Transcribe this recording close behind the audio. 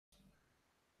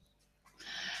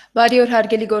Բարի օր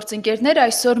հարգելի գործընկերներ,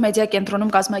 այսօր մեդիա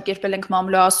կենտրոնում կազմակերպել ենք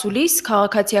մամուլի ասուլիս,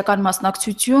 քաղաքացիական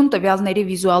մասնակցություն, տվյալների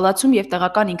վիզուալացում եւ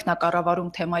տեղական ինքնակառավարում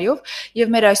թեմայով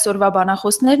եւ մեր այսօրվա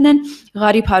բանախոսներն են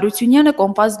Ղարիբ Հարությունյանը,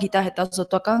 Կոմպասս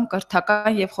գիտահետազոտական,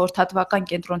 կրթական եւ խորհրդատվական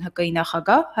կենտրոն ՀԿ-ի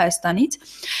նախագահ Հայաստանից,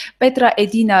 Պետրա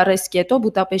Էդինա Րեսզկետո,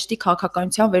 Բուդապեշտի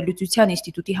քաղաքականության վերլուծության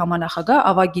ինստիտուտի համանախագահ,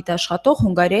 ավագ գիտաշխատող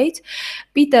Հունգարիայից,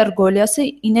 Պիտեր Գոլիասը,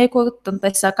 Ինեկո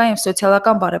տնտեսական եւ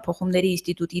սոցիալական բարեփոխումների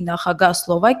ինստիտուտի նախագահ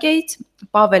Սլովակիայից,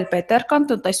 Պավել Պետերկան,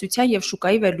 տնտեսության եւ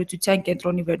շուկայի վերլուծության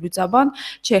կենտրոնի վերլուծաբան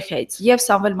Չեխիայից եւ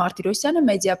Սամվել Մարտիրոսյանը,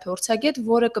 մեդիա փորձագետ,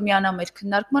 որը կմիանա մեր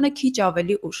քննարկմանը քիչ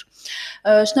ավելի ուշ։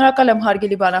 Շնորհակալ եմ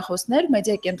հարգելի բանախոսներ,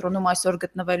 մեդիա կենտրոնում այսօր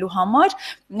գտնվելու համար։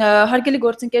 Հարգելի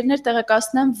գործընկերներ,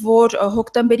 տեղեկացնեմ, որ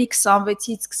հոկտեմբերի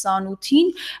 26-ից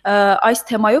 28-ին այս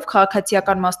թեմայով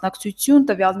քաղաքացիական մասնակցություն,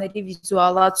 տվյալների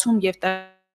վիզուալացում եւ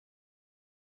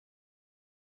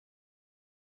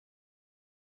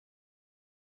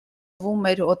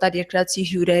մեր օտարերկրացի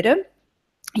հյուրերը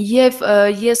եւ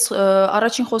ես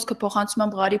առաջին խոսքը փոխանցում եմ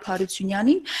Ղարիբ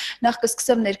Հարությունյանին, նախ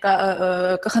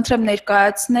կխնդրեմ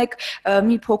ներկայացնեք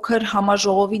մի փոքր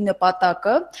համաժողովի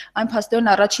նպատակը, այն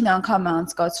փաստորեն առաջին անգամ է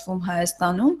անցկացվում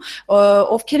Հայաստանում,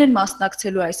 ովքեր են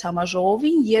մասնակցելու այս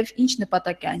համաժողովին եւ ինչ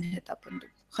նպատակ է այն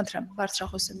հետապնդում։ Խնդրեմ,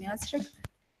 բարձրախոսը միացրեք։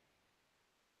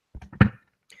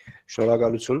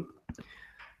 Շնորհակալություն։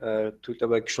 Թույլ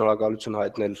տվեք շնորհակալություն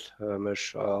հայտնել մեր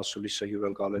ասուլիսը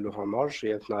հյուրընկալելու համար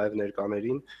եւ նաեւ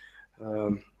ներկաներին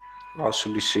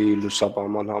ասուլիսի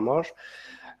լուսաբանման համար։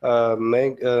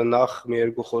 Մենք նախ մի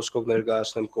երկու խոսքով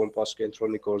ներկայացնեմ Կոմպասս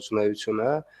կենտրոնի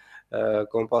գործունեությունը։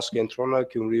 Կոմպասս կենտրոնը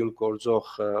Գյումրիում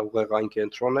գործող ուղեղային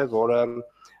կենտրոն է, որը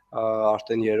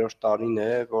արդեն 3-րդ տարին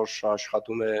է, որ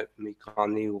աշխատում է մի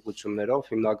քանի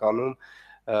ուղղություններով, հիմնականում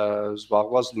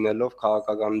զբաղված լինելով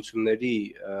քաղաքականությունների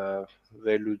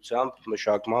վերլուծությամբ,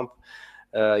 մշակմամբ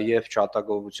եւ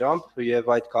չատակովությամբ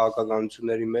եւ այդ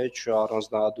քաղաքականությունների մեջ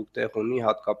առանձնահատուկ տեղ ունի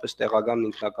հատկապես տեղական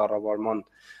ինքնակառավարման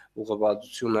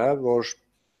ուղղվածությունը, որ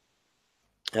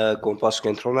Կոմպասս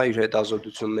կենտրոնը իր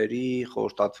հետազոտությունների,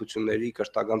 խորհրդատվությունների,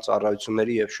 կրթական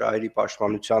ծառայությունների եւ շահերի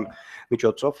պաշտպանության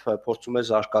միջոցով փորձում է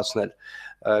զարգացնել,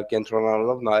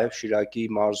 կենտրոնանալով նաեւ Շիրակի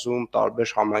մարզում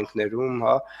տարբեր համայնքներում,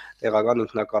 տեղական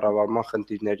ինքնակառավարման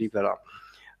խնդիրների վրա։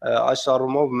 Այս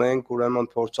առումով մենք ուրեմն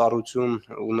փորձառություն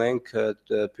ունենք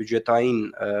բյուջետային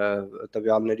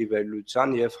տվյալների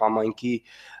վերլուծության եւ համայնքի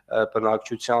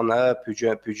բնակչությանը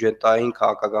բյուջետային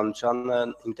քաղաքականությանը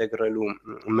ինտեգրելու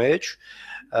մեջ,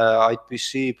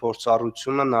 այդպիսի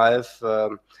փորձառությունը նաեւ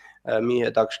մի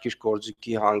հետաքրքիր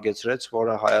գործիքի հանգեցրեց,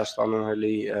 որը Հայաստանում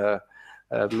էլի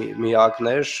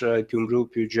միակներ Գյումրու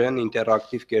բյուջեն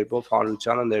ինտերակտիվ կերպով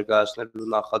հանրությանը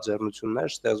ներկայացնելու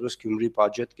նախաձեռնություններ, ստեղծվեց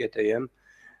Gyumri-budget.am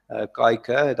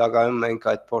կայքը, հետագայում մենք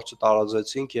այդ փորձը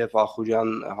տարածեցինք եւ Ախուրյան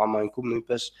համայնքում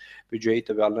նույնպես բյուջեի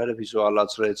տվյալները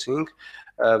վիզուալացրեցինք,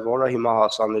 որը հիմա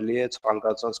հասանելի է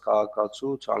ցանկացած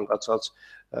քաղաքացու, ցանկացած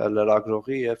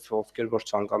լրագրողի եւ ովքեր որ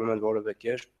ցանկանում են որևէ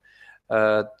կերպ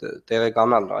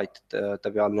տեղեկանալ այդ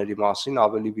տվյալների մասին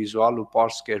ավելի վիզուալ ու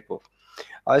պարզ կերպով։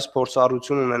 Այս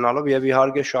փորձառություն ունենալով եւ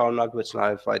իհարկե շարունակվեց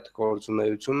նաեւ այդ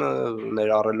գործունեությունը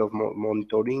ներառելով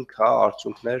մոնիտորինգ,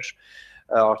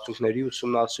 արդյունքների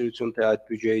ուսումնասիրություն, թե այդ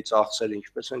բյուջեի ծախսերը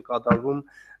ինչպես են կատարվում,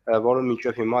 որը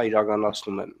մինչև հիմա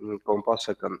իրականացնում են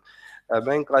Կոմպասը կն։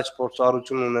 Մենք այս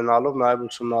փորձառություն ունենալով նաև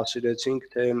ուսումնասիրեցինք,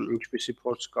 թե ինչպիսի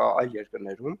փորձ կա այլ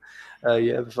երկրներում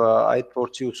եւ այդ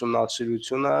փորձի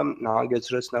ուսումնասիրությունը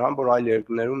հանգեցրեց նրան, որ այլ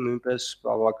երկրներում նույնպես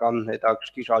բավական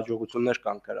հետաքրքիր հաջողություններ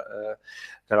կան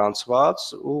գրանցված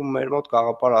ու մեր մոտ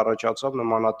գաղափար առաջացավ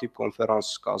նմանատիպ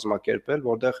կոնֆերանս կազմակերպել,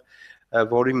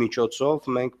 որի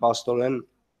միջոցով մենք փաստորեն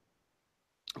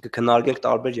կքննարկենք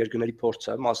տարբեր երկրների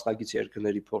փորձը, մասնակից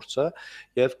երկրների փորձը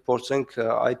եւ փորձենք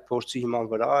այդ փորձի հիման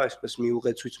վրա այսպես մի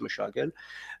ուղեցույց մշակել,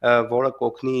 որը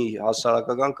կօգնի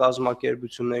հասարակական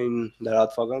կազմակերպություններին,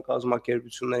 լրատվական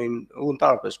կազմակերպություններին ու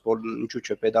ընդհանրապես ինչու՞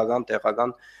 չէ պետական,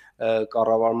 տեղական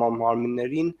կառավարման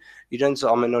մարմիններին իրենց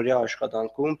ամենօրյա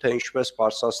աշխատանքում, թե ինչպես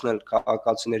բարձրացնել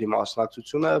քաղաքացիների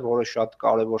մասնակցությունը, որը շատ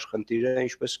կարևոր խնդիր է,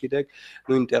 ինչպես գիտեք,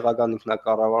 նույն տեղական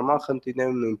ինքնակառավարման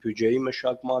խնդիրներում, նույն բյուջեի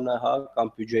մշակմանը,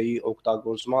 կամ բյուջեի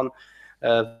օգտագործման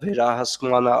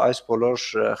վերահսկմանը այս բոլոր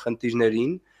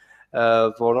խնդիրներին,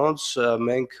 որոնց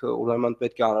մենք ուրեմն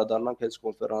պետք է անդրադառնանք այս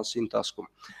կոնֆերանսի ընթացքում։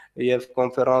 Եվ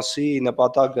կոնֆերանսի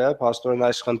նպատակը փաստորեն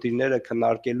այս խնդիրները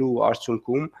քննարկելու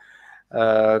արդյունքում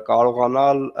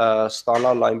կարողանալ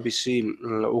ստանալ այնպիսի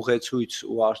ուղեցույց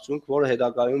ու արդյունք, որը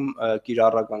հետագայում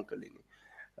կիրառական կլինի։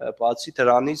 Բացի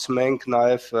դրանից մենք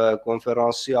նաև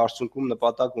կոնֆերանսի արդյունքում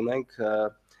նպատակ ունենք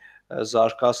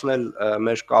զարգացնել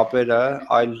մեր կապերը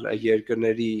այլ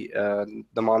երկրների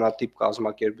նմանատիպ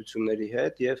կազմակերպությունների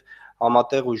հետ եւ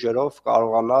համատեղ ուժերով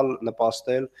կարողանալ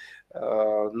նպաստել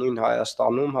նույն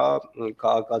Հայաստանում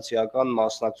քաղաքացիական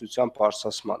մասնակցության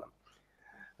բարձրացմանը։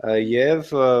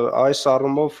 Եվ այս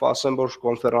առումով ասեմ, որ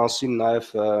կոնֆերանսին նաև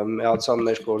միացան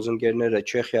մեր գործընկերները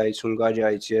Չեխիայից,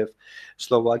 Հունգարիայից եւ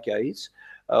Սլովակիայից,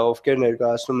 ովքեր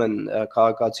ներկայացնում են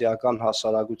քաղաքացիական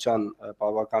հասարակության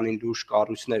բավականին լուրջ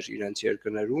կառույցներ իրենց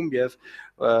երկրներում եւ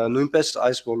նույնպես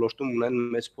այս ոլորտում ունեն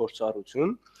մեծ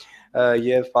փորձառություն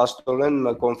եւ փաստորեն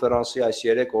կոնֆերանսի այս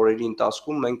 3 օրերի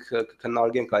ընթացքում մենք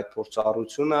կքննարկենք այդ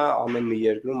փորձառությունը ամեն մի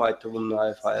երկրում, այդ թվում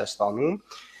նաեւ Հայաստանում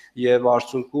եւ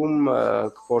արդյունքում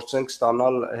կփորձենք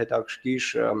ստանալ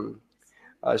հետաքրքիր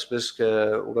այսպես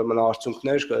ուրեմն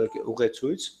արդյունքներ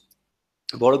ուղեցույց,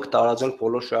 որը կտարածենք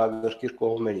բոլոր շահագրգիռ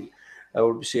կողմերին,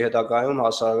 որովհետեւ հետագայում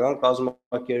հասարակական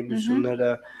կազմակերպությունները,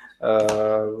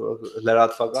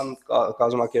 լրատվական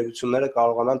կազմակերպությունները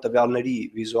կարողանան տվյալների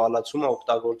վիզուալացումը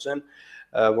օգտագործեն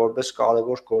որպես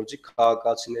կարևոր գործիք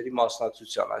քաղաքացիների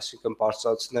մասնակցության, այսինքն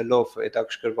բարձրացնելով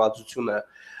հետաքրքրվածությունը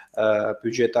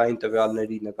բյուջետային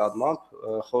տվյալների նկատմամբ,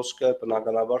 խոսքը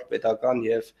բնականաբար պետական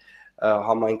եւ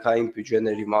համայնքային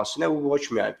բյուջեների մասին է ու ոչ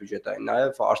միայն բյուջետային,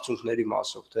 նաեւ արդյունքների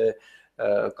մասով, թե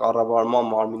կառավարման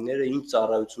մարմինները ինչ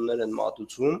ծառայություններ են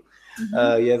մատուցում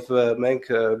եւ մենք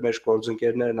մեր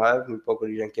գործընկերները նաեւ մի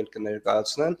փոքր իրենք էլ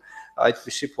կներկայացնեն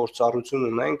այդպիսի փորձառություն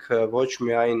ունենք ոչ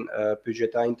միայն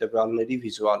բյուջետային տվյալների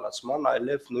վիզուալացման,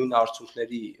 այլև նույն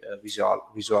արդյունքների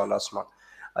վիզուալացման,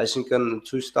 այսինքն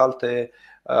ցույց տալ թե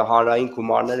հանրային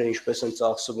գումարները ինչպես են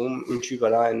ծախսվում, ինչի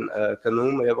վրա են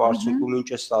գնում եւ արդյունքում ինչ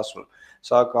է ստացվում,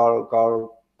 սա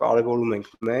կարևորում ենք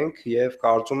մենք եւ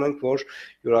կարծում ենք, որ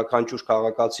յուրաքանչյուր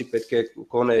քաղաքացի պետք է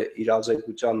գոնե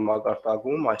իրազեկության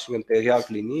մակարդակում, այսինքն տեղյակ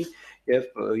լինի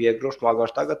եւ երկրորդ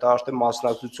մակարդակը դա արդեն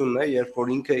մասնակցությունն է, երբ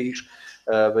որ ինքը իր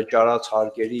վճարած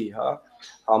հարկերի,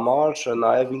 համար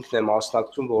նաեւ ինքն է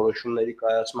մասնակցում որոշումների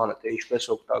կայացմանը, թե ինչպես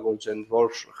օգտագործեն, որ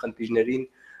խնդիրներին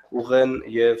ուղեն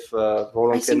եւ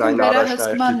որոնք են այն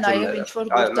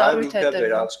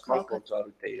առաջնահերթությունները,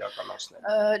 գործառույթ է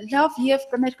իրականացնել։ Լավ, եւ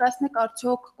կներկայացնեք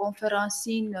արդյոք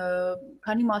կոնֆերանսին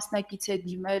քանի մասնակից է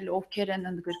դիմել, ովքեր են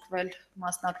ընդգրկվել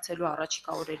մասնակցելու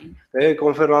առաջիկա օրերին։ Դե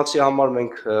կոնֆերանսի համար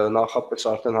մենք նախապես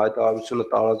արդեն հայտարարությունը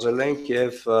տարածել ենք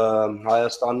եւ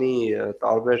Հայաստանի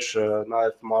տարբեր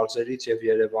նաեւ մարզերից եւ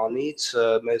Երևանից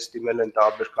մեզ դիմել են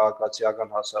տարբեր քաղաքացիական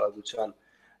հասարակության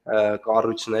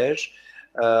կառույցներ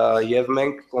եւ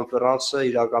մենք կոնֆերանսը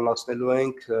իրականացնելու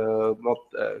ենք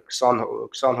մոտ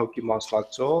 20 հոգի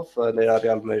մասնակցով,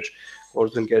 ներառյալ մեր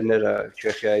գործընկերները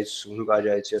Չեխիայից,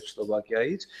 Հունգարիայից եւ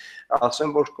Սլովակիայից,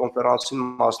 ասեմ, որ կոնֆերանսին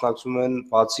մասնակցում են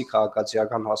բացի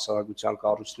քաղաքացիական հասարակության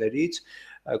կառույցներից,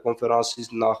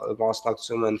 կոնֆերանսից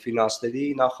մասնակցում են ֆինանսների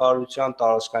նախարարության,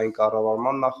 տարածքային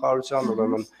կառավարման նախարարության,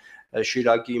 ուրեմն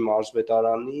Շիրակի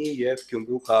մարզպետարանի եւ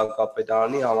Գյումրու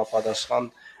քաղաքապետարանի համապատասխան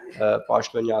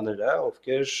պաշտոնյաները,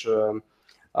 ովքեր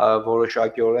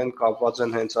որոշակիորեն կապված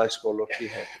են հենց այս ոլորտի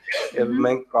հետ։ Եվ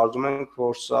մենք կարծում ենք,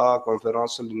 որ սա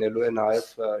կոնֆերանսը լինելու է նաեւ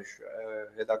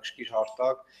հետաքրքիր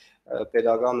հարթակ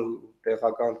պետական ու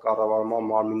տեղական կառավարման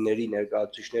մարմինների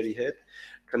ներկայացուցիչների հետ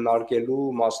քննարկելու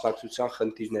մասնակցության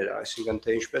խնդիրները, այսինքն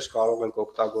թե ինչպես կարող ենք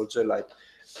օգտագործել այդ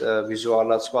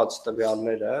վիզուալացված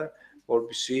տվյալները,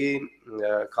 որպեսզի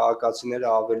քաղաքացիները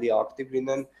ավելի ակտիվ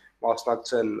լինեն,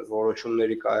 մասնակցեն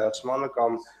որոշումների կայացմանը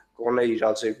կամ գոնե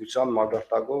իրազեկության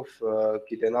մակարդակով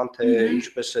գիտենան, թե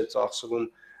ինչպես է ծախսվում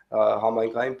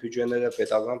համայնքային բյուջեները,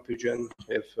 պետական բյուջեն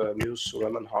եւ մյուս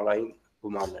ուրեմն հանրային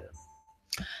գումարները։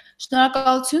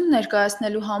 Շնորհակալություն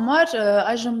ներկայացնելու համար,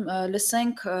 այժմ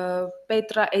լսենք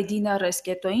Պետրա Էդինա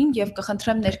Րեսզկետոին եւ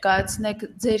կխնդրեմ ներկայացնեք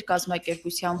ձեր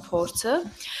կազմակերպության փորձը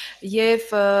եւ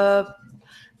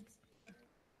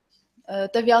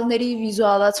տվյալների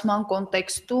վիզուալացման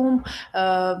կոնտեքստում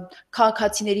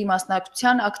քաղաքացիների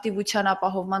մասնակցության ակտիվության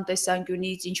ապահովման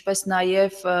տեսանկյունից, ինչպես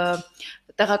նաև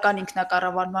տեղական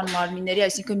ինքնակառավարման մարմինների,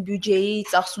 այսինքն բյուջեի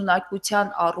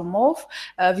ծախսունակության առումով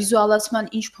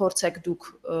վիզուալացման ինչ փորձ եք դուք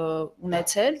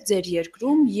ունեցել ձեր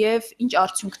երկրում եւ ինչ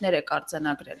արդյունքներ եք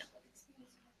արձանագրել։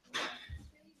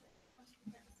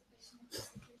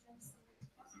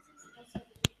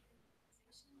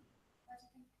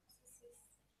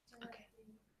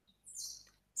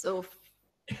 So,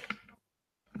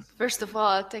 first of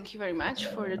all, thank you very much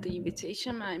for the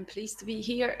invitation. I'm pleased to be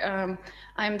here.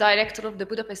 I'm director of the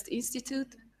Budapest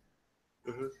Institute.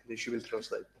 She will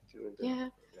translate. Yeah.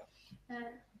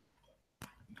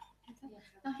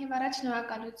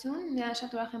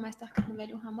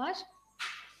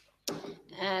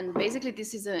 And basically,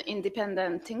 this is an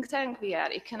independent think tank. We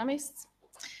are economists.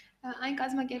 Այն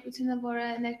կազմակերպությունը, որը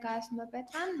ներկայացնում է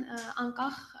Պետրան,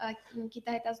 անկախ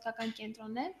գիտահետազոտական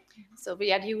կենտրոն է, So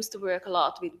we are used to work a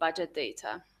lot with budget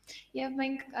data. եւ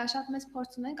մենք շատ մեծ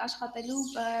փորձ ունենք աշխատելու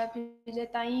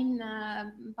բյուջետային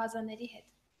բազաների հետ։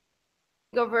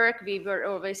 Our work, we were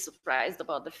always surprised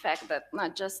about the fact that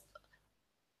not just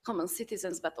common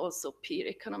citizens, but also peer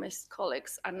economists,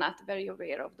 colleagues are not very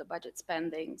aware of the budget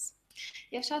spendings.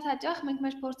 Եվ շատ հաճախ մենք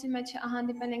մեր փորձի մեջ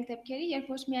հանդիպել ենք դեպքերի,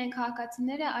 երբ ոչ միայն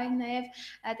քաղաքացիները, այլ նաև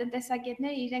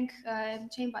տնտեսագետները իրենք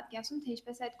չէին պատկերացնում, թե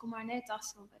ինչպես է այդ գումարները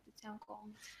ծախսվում պետության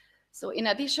կողմից։ So in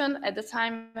addition, at the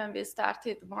time when we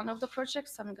started one of the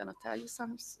projects, I'm going to tell you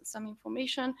some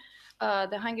information,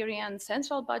 the Hungarian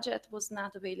central budget was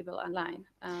not available online.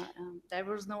 There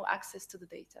was no access to the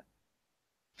data.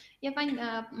 Եվ այն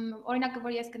օրինակը,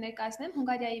 որ ես կներկայացնեմ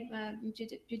Հունգարիայի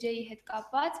բյուջեի հետ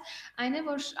կապված, այն է,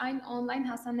 որ այն on-line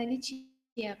հասանելի չի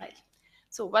եղել։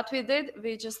 So what we did,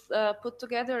 we just put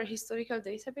together a historical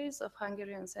database of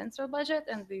Hungarian central budget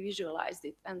and we visualized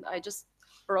it. And I just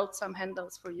brought some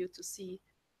handouts for you to see.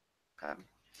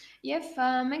 Եվ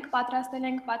մենք պատրաստել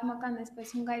ենք պատմական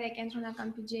այսպես Հունգարիայի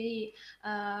կենտրոնական բյուջեի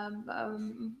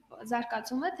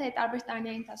զարգացումը, թե տարբեր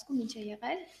տարիների ընթացքում ինչ է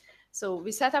եղել։ So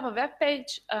we set up a web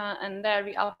page and there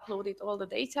we uploaded all the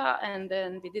data and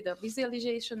then we did a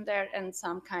visualization there and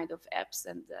some kind of apps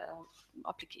and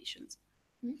applications.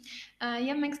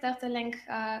 Եվ մենք ստեղծել ենք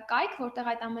կայք, որտեղ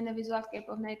այդ ամենը վիզուալ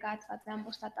կերպով ներկայացված է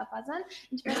ամբողջ դատապազան,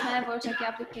 ինչպես նաև որոշակի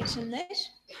application-ներ։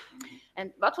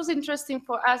 And what was interesting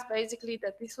for us basically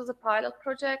that this was a pilot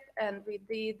project and we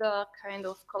did a kind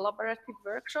of collaborative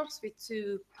workshops with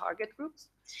two target groups.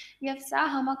 Եվ սա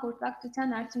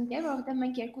համագործակցության արդյունք է, որովհետև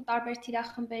մենք երկու տարբեր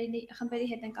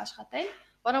թիրախմբերի հետ ենք աշխատել։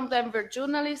 One of them were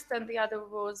journalists and the other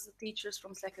was teachers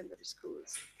from secondary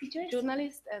schools.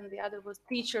 Journalists and the other was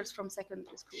teachers from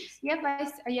secondary schools. Եվ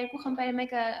այս երկու խմբերը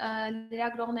մեկը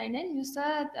լրագրողներն են, մյուսը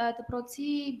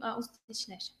դպրոցի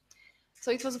ուսուցիչներ։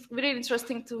 So it was very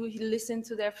interesting to listen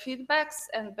to their feedbacks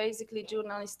and basically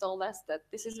journalists told us that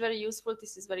this is very useful,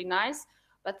 this is very nice,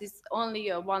 but it's only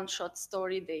a one-shot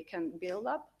story they can build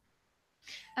up.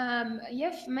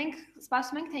 Եվ մենք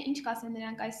սպասում ենք, թե ինչ կասեն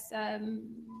նրանք այս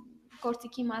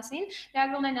գործիքի մասին,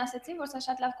 լրագրողներն ասացին, որ սա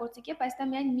շատ լավ գործիք է, բայց դա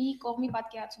միայն մի կողմի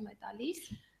պատկերացում է տալիս։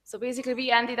 So basically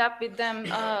we ended up with them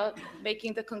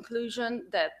making the conclusion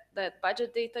that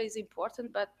budget data is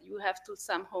important, but you have to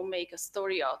somehow make a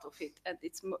story out of it. And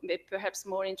it's perhaps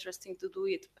more interesting to do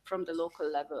it from the local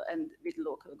level and with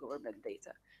local government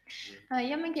data.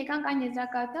 Եվ մենք եկանք այն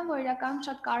եզրակացության, որ իրականում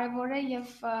շատ կարևոր է եւ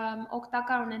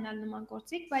օգտակար ունենալ նման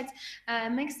գործիք, բայց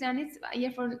մենք սրանից,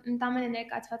 երբ որ ընդամենը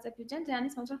ներկայացված է բյուջեն,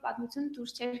 դրանից ոնց որ պատմություն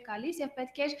դուրս չէր գալիս եւ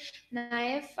պետք էր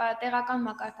նաեւ տեղական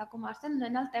մակարդակում արդեն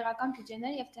ունենալ տեղական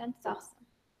բյուջեներ եւ դրանց ծախսը։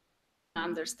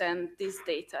 Understand this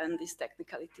data and these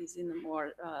technicalities in a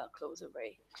more closer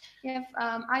way. Եվ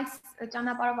այս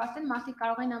ճանապարհով արդեն մարդիկ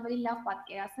կարող են ավելի լավ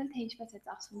պատկերացնել, թե ինչպես է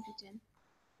ծախսվում բյուջեն։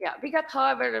 Yeah, we got,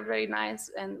 however, a very nice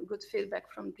and good feedback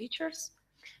from teachers.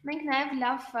 Մենք նաև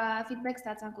լավ feedback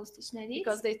ստացանք ուսուցիչներից,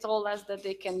 because they told us that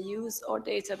they can use our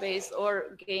database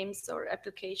or games or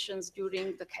applications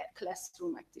during the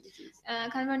classroom activities.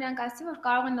 Քանի որ նրանք ասացին, որ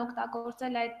կարող են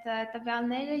օգտագործել այդ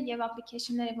տվյալները եւ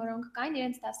application-ները, որոնք կային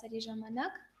իրենց դասերի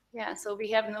ժամանակ։ Yeah, so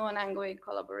we have now an ongoing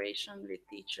collaboration with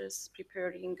teachers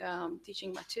preparing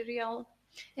teaching material.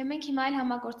 Եվ մենք հիմա էլ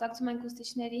համագործակցում ենք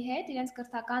ուսուցիչների հետ, իրենց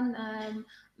կրթական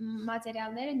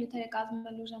մատերիալները, նյութերը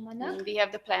կազմելու ժամանակ։ We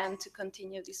have the plan to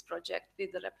continue this project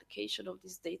with the replication of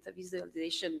this data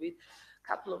visualization with a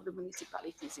couple of the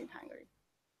municipalities in Hungary.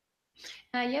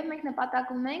 Եվ մենք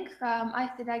նպատակ ունենք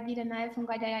այս ծրագիրը նաև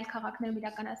Հունգարիայի այլ քաղաքներում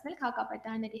իրականացնել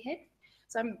քաղաքապետարանների հետ։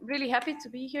 So I'm really happy to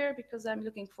be here because I'm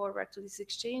looking forward to this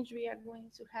exchange we are going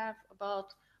to have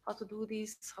about how to do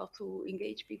this, how to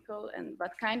engage people, and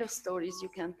what kind of stories you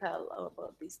can tell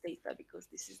about this data, because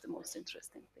this is the most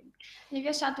interesting thing. Եվ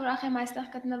ես շատ ուրախ եմ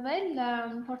այստեղ գտնվել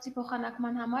փորձի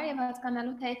փոխանակման համար եւ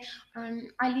հասկանալու թե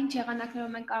այլ ինչ եղանակներով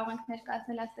մենք կարող ենք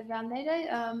ներկայացնել այս տվյալները,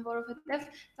 որովհետեւ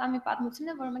սա մի պատմություն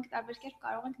է, որը մենք տարբեր կերպ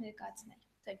կարող ենք ներկայացնել։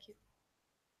 Thank you.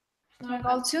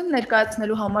 Շնորհակալություն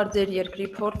ներկայացնելու համար ձեր երկրի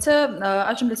փորձը։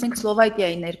 Այժմ լսենք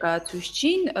Սլովակիայի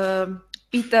ներկայացուցչին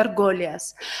Պիտեր Գոլիաս։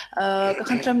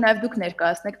 Կխնդրեմ նաև դուք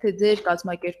ներկայացնեք, թե ձեր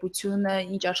կազմակերպությունը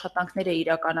ինչ աշխատանքներ է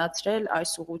իրականացրել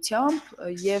այս ուղղությամբ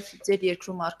եւ ձեր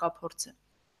երկրում արկա փորձը։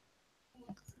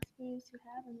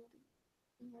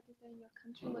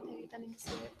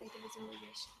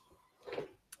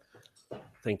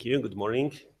 Thank you. Good morning.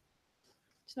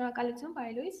 Շնորհակալություն,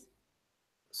 բարի լույս։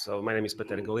 So my name is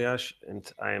Piter Goliaš and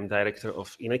I am director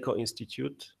of INECO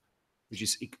Institute, which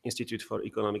is Institute for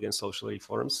Economic and Social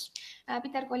Reforms.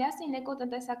 Պիտեր Գոլիասը ինեկո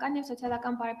տնտեսական եւ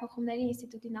սոցիալական բարեփոխումների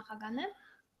ինստիտուտի նախագահն է։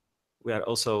 We are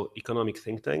also economic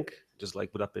think tank, just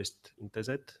like Budapest in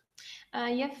TZ.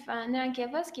 Եվ նրանք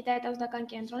եւս գիտահետազոտական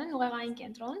կենտրոն են, ուղեղային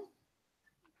կենտրոն։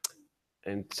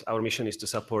 And our mission is to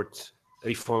support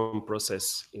reform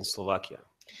process in Slovakia.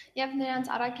 Եվ նրանց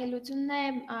առաքելությունն է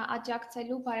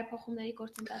աջակցելու բարեփոխումների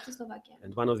գործընթացը Սլովակիայում։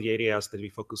 And one of the areas that we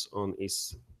focus on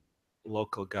is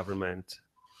local government.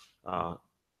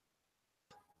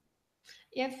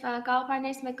 Եվ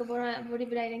գաղափարներից մեկը, որի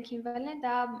վրա իրենք հիմնվել են,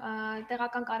 դա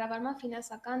տեղական կառավարման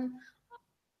ֆինանսական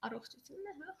առողջությունն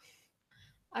է, հա։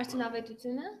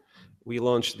 Արդյունավետությունը։ We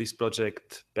launched this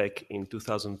project back in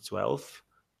 2012.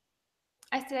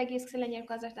 Այս ծրագիրը սկսել են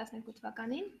 2012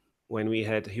 թվականին, when we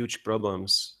had huge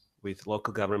problems with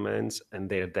local governments and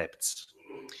their debts.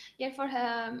 Երբ որ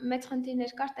մեծ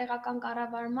խնդիրներ կար տեղական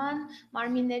կառավարման,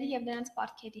 մարմինների եւ նրանց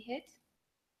պարտքերի հետ։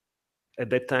 At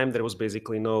that time, there was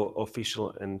basically no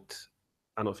official and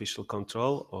unofficial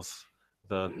control of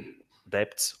the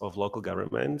debts of local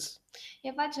governments.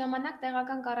 Եվ այդ ժամանակ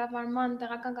տեղական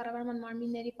կառավարման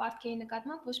մարմինների պարտքերի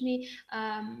նկատմամբ ոչ մի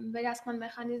վերահսկման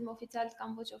մեխանիզմ օֆիցիալ կամ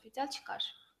ոչ օֆիցիալ չկար։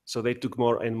 So they took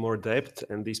more and more debt,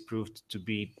 and this proved to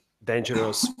be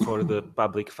dangerous for the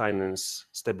public finance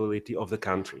stability of the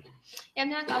country. Եվ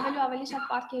նրանք ավելի շատ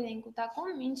պարտքեր էին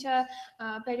կուտակում, ինչը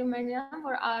բերում էր նրան,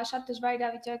 որ շատ դժվար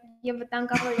իրավիճակ եւ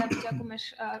վտանգավոր իրավիճակում էր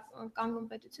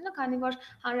կանգնում պետությունը, քանի որ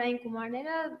հանրային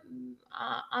գումարները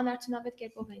անարդյունավետ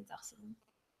կերպով էին ծախսվում։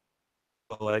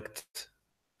 Collect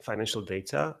financial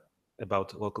data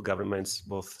about local governments,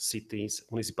 both cities,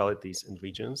 municipalities, and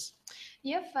regions.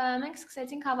 Եվ մենք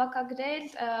սկսեցինք հավաքագրել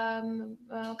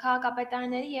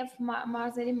քաղաքապետարանների եւ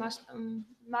մարզերի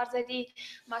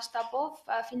մասշտաբով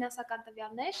ֆինանսական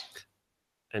տվյալներ։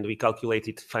 And we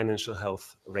calculated financial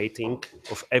health rating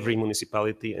of every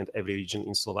municipality and every region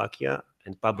in Slovakia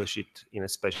and published it in a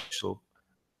special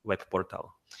web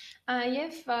portal.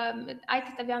 Եվ այդ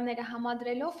տվյալները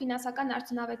համադրելով ֆինանսական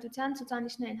արդյունավետության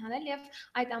ցուցանիշներ են հանել եւ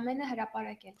այդ ամենը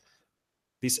հրապարակել։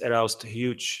 This aroused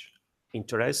huge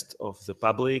interest of the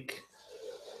public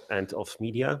and of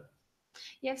media.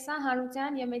 Եվ սա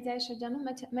հանրության եւ մեդիայի շրջանում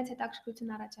մեծ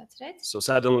հետաքրքրություն առաջացրեց։ So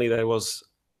suddenly there was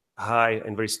high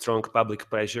and very strong public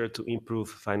pressure to improve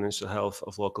financial health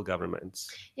of local governments.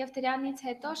 Եվ դրանից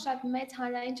հետո շատ մեծ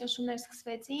հանրային ճնշումներ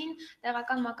սկսվեցին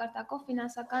տեղական մակարդակով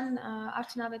ֆինանսական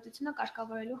արդյունավետությունը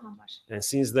կարգավորելու համար։ And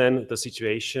since then the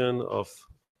situation of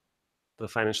the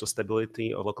financial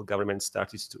stability of local governments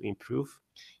started to improve.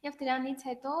 Եվ դրանից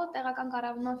հետո տեղական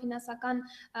կառավարման ֆինանսական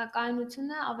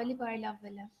կայունությունը ավելի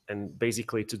բարելավվել է։ And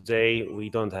basically today we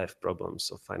don't have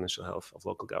problems of financial health of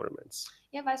local governments.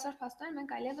 Եվ այսօր փաստորեն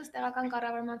մենք այլևս տեղական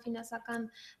կառավարման ֆինանսական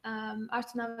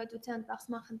արդյունավետության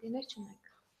ծախսման խնդիրներ չունենք։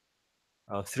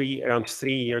 Around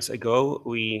 3 years ago,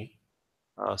 we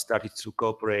started to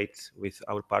cooperate with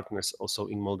our partners also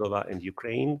in Moldova and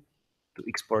Ukraine to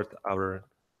export our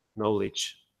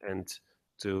knowledge and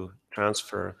to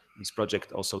transfer this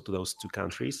project also to those two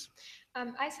countries.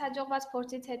 Այս հաջողված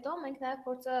փորձից հետո մենք նաև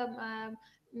փորձը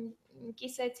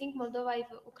կիսեցինք Մոլդովայի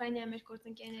եւ Ուկրաինայի մեր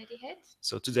գործընկերների հետ։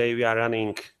 So today we are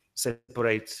running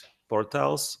separate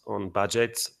portals on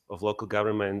budgets of local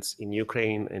governments in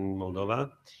Ukraine and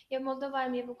Moldova. Եվ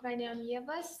Մոլդովայում եւ Ուկրաինայում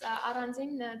եւս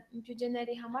առանձին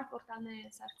բյուջեների համար պորտալներ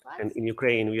են սարքված։ And in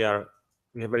Ukraine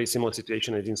we have very similar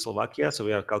situation as in Slovakia, so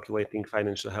we are calculating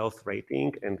financial health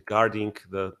rating and guarding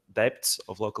the debts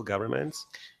of local governments.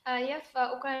 Եվ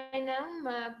Ուկրաինայում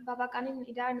բավականին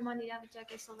իրար նման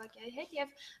իրավիճակ է Սլովակիայի հետ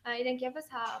եւ իրենք եւս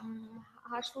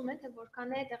հաշվում են թե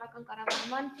որքան է տեղական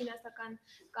կառավարման ֆինանսական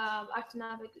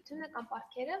արդյունավետությունը կամ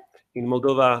պարտքերը։ In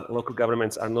Moldova, local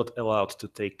governments are not allowed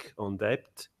to take on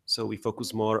debt, so we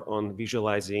focus more on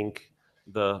visualizing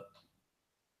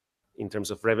in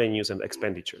terms of revenues and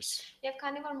expenditures. Եվ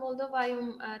քանի որ Մոլդովայում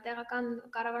տեղական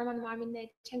կառավարման մարմինները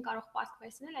չեն կարող պարտք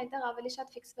վերցնել, այնտեղ ավելի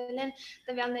շատ ֆիքսվել են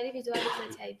տվյալների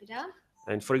վիզուալիզացիայի վրա։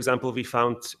 And for example, we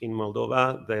found in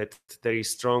Moldova that there is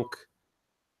strong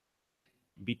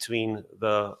between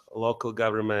the local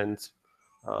government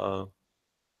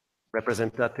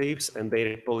representatives and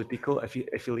their political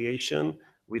affiliation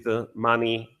with the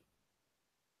money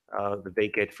that they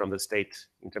get from the state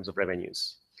in terms of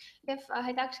revenues. Եվ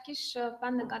հետաքրքիր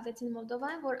բան նկատեցին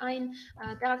Մոլդովայում, որ այն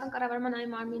տեղական կառավարման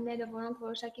այն մարմինները, որոնք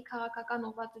որոշակի քաղաքական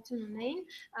ուղղվածություն ունեին,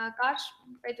 կար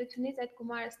պետությունից այդ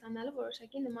գումարը ստանալու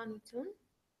որոշակի նմանություն.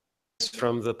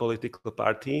 From the political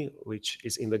party which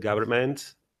is in the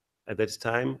government at that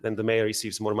time, then the mayor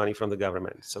receives more money from the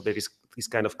government. So there is this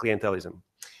kind of clientelism.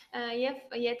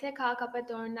 Եվ եթե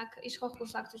քաղաքապետը օրինակ իշխող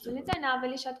կուսակցությունից է, նա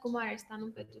ավելի շատ գումար է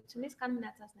ստանում պետությունից, քան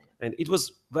մնացածները։ And it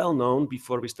was well known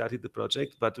before we started the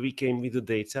project, but we came with the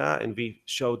data and we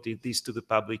showed this to the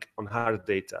public on hard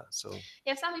data. So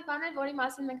Եվ սա մի բան է, որի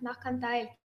մասին մենք նախքան դա էլ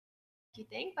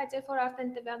գիտենք, բայց երբ որ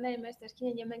արդեն տվյալները մեր ձեռքին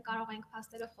են եւ մենք կարող ենք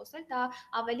փաստերով խոսել, դա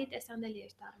ավելի տեսանելի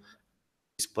է դառնում։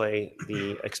 Display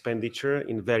the expenditure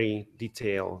in very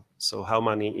detail. So how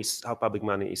public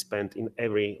money is spent in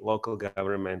every local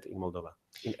government in Moldova,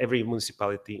 in every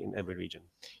municipality, in every region.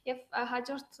 Եվ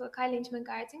հաջորդ քայլը ինչ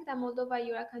մենք արեցինք, դա Մոլդովայի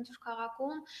յուրաքանչյուր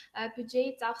քաղաքում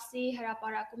բյուջեի ծախսի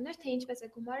հրապարակումներ, թե ինչպես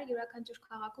է գումարը յուրաքանչյուր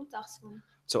քաղաքում ծախսվում։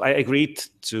 So I agreed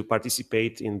to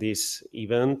participate in this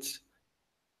event,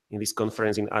 in this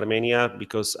conference in Armenia,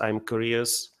 because I'm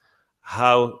curious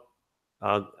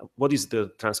what is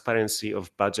the transparency of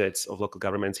budgets of local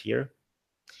governments here?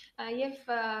 Եվ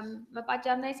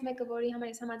պատճառներից մեկը, որի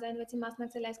համար ես համաձայնվեցի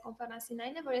մասնակցել այս կոնֆերանսին,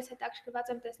 այն է, որ ես հետաքրքրված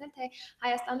եմ տեսնել, թե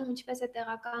Հայաստանում ինչպես է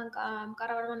տեղական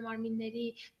կառավարման մարմինների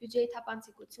բյուջեի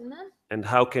թափանցիկությունը։ And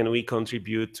how can we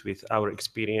contribute with our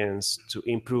experience to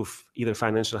improve either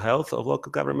financial health of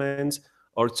local governments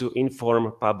or to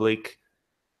inform public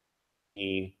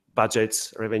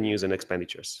budgets, revenues and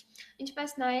expenditures?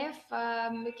 Ինչպես նաև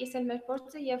կիսել մեր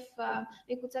փորձը եւ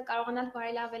միգուցե կարողանալ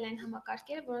բարելավել այն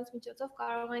համակարգերը, որոնց միջոցով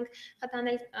կարող ենք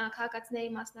խթանել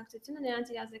քաղաքացիների մասնակցությունը,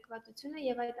 նրանց իրազեկվածությունը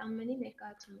եւ այդ ամենի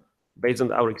ներկայացումը։ Based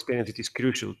on our experience, it is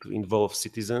crucial to involve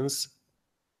citizens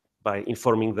by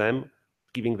informing them,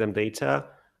 giving them data,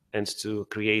 and to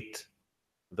create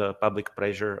the public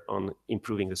pressure on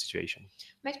improving the situation.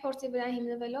 Մեր փորձի վրա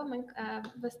հիմնվելով մենք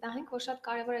վստահ ենք, որ շատ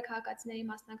կարևոր է քաղաքացիների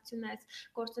մասնակցությունն այս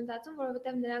գործընթացում,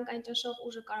 որովհետև նրանք այն ճնշող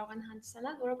ուժը կարող են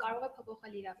հանդիսանալ, որը կարող է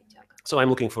փոփոխել իրավիճակը։ So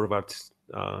I'm looking forward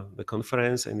the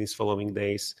conference and these following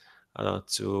days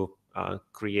to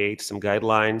create some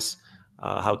guidelines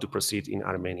how to proceed in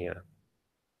Armenia.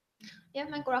 Եվ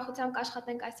մենք ուրախությամբ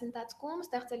կաշխատենք այս ընթացքում,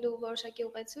 ստեղծելու որոշակի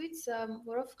ուղեցույց,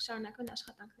 որով կշարունակվեն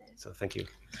աշխատանքները։ So thank you.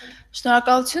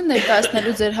 Շնորհակալություն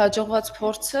ներկայացնելու ձեր հաջողված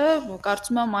փորձը,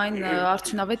 կարծում եմ այն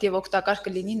արդյունավետ եւ օգտակար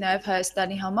կլինի նաեւ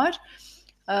Հայաստանի համար։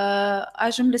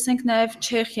 Այժմ լսենք նաեւ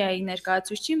Չեխիայի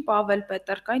ներկայացուցիչին Պավել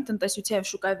Պետերկային, տնտեսության եւ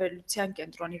շուկայի վերլուծության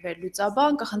կենտրոնի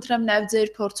վերլուծաբան, կխնդրեմ նաեւ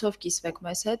ձեր փորձով կիսվեք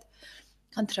մեզ հետ։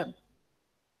 Խնդրեմ։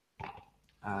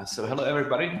 So hello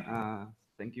everybody.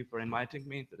 Thank you for inviting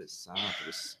me to this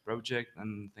project,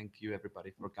 and thank you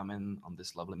everybody for coming on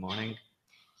this lovely morning.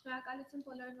 Շնորհակալություն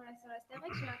բոլորին, որ այսօր այստեղ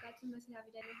եք, շնորհակալություն մեզ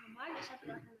հրավիրելու համար, ես շատ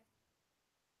ուրախ եմ։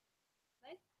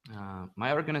 My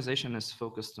organization is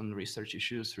focused on research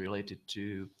issues related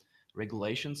to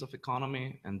regulations of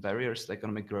economy and barriers to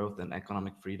economic growth and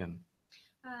economic freedom.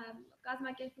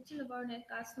 Կազմակերպությունը, որը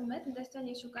ներկայացնում է տնտեսության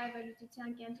եւ շուկայի վերլուծության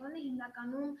կենտրոնը,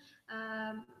 հիմնականում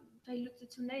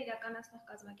վերլուծություններ իրականացնող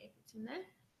կազմակերպություն է։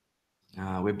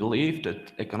 We believe that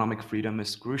economic freedom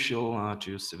is crucial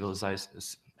to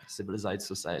civilized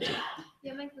society.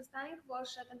 Եվ մենք վստահ ենք, որ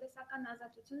տնտեսական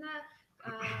ազատությունը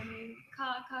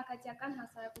քաղաքացիական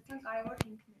հասարակության կարևոր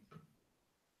հիմքն է։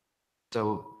 So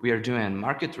we are doing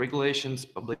market regulations,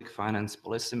 public finance,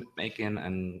 policy making,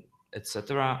 and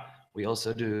etc. We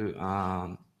also do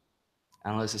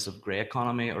analysis of gray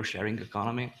economy or sharing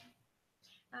economy.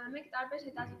 Մենք տարբեր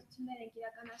հետազոտություններ ենք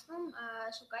իրականացնում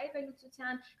շուկայի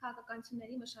վերլուծության,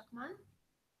 քաղաքականությունների մշակման։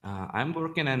 I'm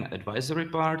working in advisory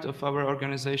part of our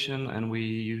organization, and we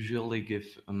usually give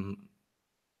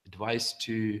advice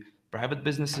to private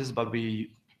businesses, but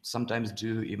we sometimes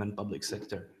do even public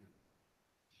sector.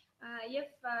 Եվ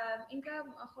ինքը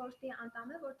խորհրդի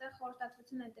անդամ է, որտեղ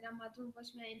խորհրդատվություն են տրամադրում ոչ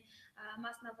միայն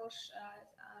մասնավոր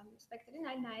սպեկտրին,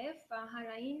 այլ նաև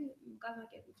հանրային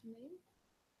կազմակերպություններին։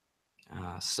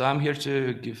 So I'm here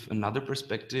to give another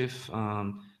perspective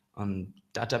on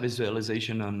data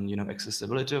visualization and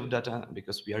accessibility of data,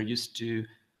 because we are used to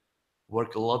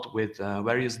work a lot with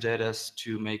various data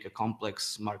to make a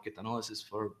complex market analysis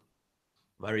for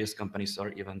various companies or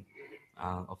even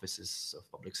offices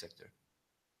of public sector.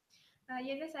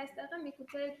 Եվ ես այստեղ եմ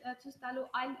միգուցե ցույց տալու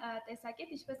այլ տեսակետ,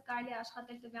 ինչպես կարելի է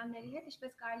աշխատել տվյալների հետ,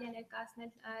 ինչպես կարելի է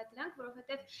ներկայացնել դրանք,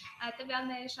 որովհետև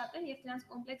տվյալները շատ են եւ դրանց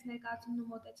կոմպլեքս ներկայացումն ու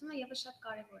մոտեցումը եւս շատ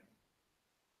կարեւոր է։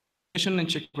 In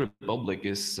Czech Republic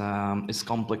is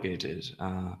complicated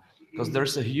because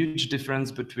there's a huge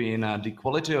difference between the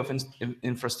quality of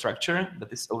infrastructure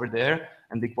that is over there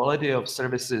and the quality of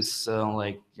services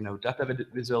like data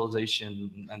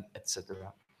visualization and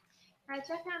etc.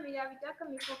 Չեխիայում իրավիճակը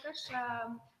մի փոքր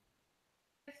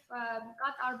կա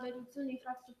տարբերություն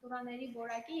ինֆրաստրուկտուրաների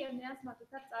որակի եւ նրանց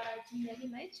մատուցած ծառայությունների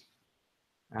մեջ։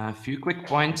 A few quick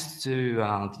points to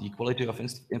the quality of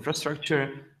infrastructure.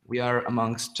 We are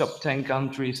amongst top 10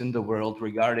 countries in the world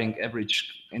regarding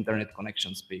average internet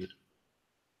connection speed.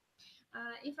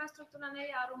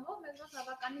 Ինֆրաստրուկտուրաների առումով մեզ մոտ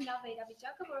բավականին լավ է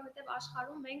իրավիճակը, որովհետև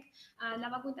աշխարհում մենք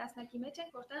լավագույն տասնյակի մեջ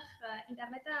ենք, որտեղ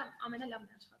ինտերնետը ամենալավն է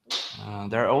աշխատում։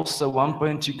 There are also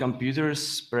 1.2 computers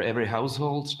per every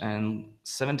household, and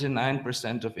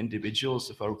 79% of individuals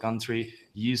of our country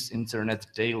use internet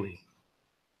daily.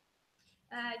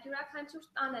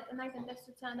 Յուրաքանչյուր տանը տնային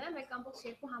տնտեսությանը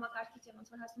 1.2 համակարգիչ է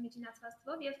ոնց որ հասնում միջինացված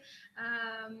թվով եւ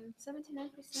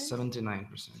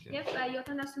 79% եւ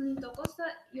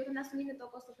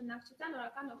 79% բնակչության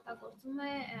օրական օգտագործում է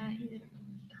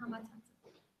համացանցը,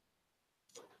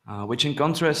 which in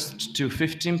contrast to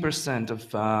 15%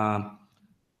 of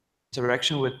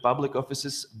interaction with public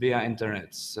offices via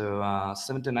internet. So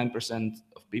 79%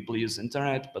 of people use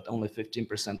internet, but only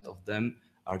 15% of them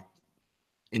are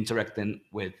interacting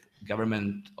with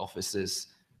government offices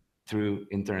through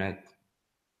internet.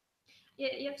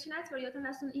 Եվ չնայած որ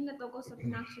 79%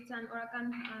 բնակչության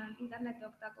օրական ինտերնետ է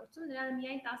օգտագործում, նրան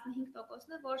միայն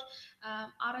 15%-ն է, որ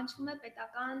առնչվում է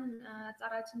պետական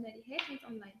ծառայությունների հետ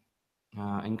on-line.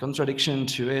 In contradiction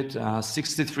to it,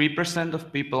 63%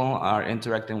 of people are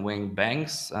interacting with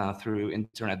banks through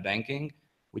internet banking,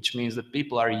 which means that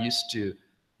people are used to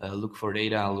look for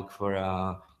data, look for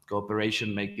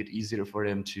cooperation, make it easier for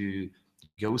them to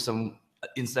go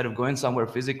instead of going somewhere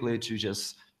physically, to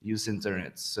just use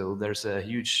internet. So there's a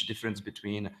huge difference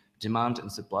between demand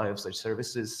and supply of such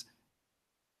services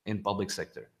in public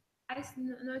sector. Այս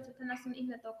նույն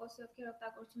 79%-ը ովքեր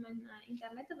օգտագործում են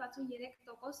ինտերնետը,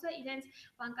 63%-ը իրենց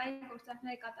բանկային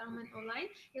գործարքները կատարում են on-line,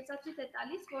 եւ սա ցույց է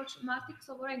տալիս, որ մարդիկ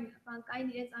սովորեն բանկային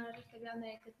իրենց անհրաժեշտ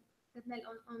տվյալները գտնել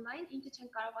on-line, ինչը չեն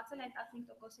կարողացել այն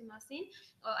 15%-ի մասին,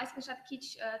 այսինքն շատ քիչ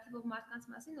թվով մարդկանց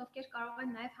մասին, ովքեր կարող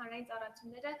են նաեւ հանրային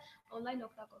ծառայությունները on-line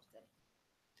օգտագործել։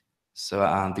 So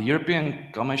the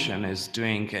European Commission is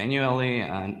doing annually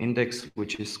an index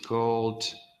which is called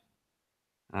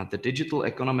the Digital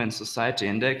Economy and Society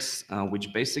Index,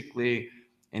 which basically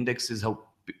indexes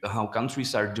how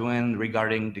countries are doing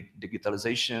regarding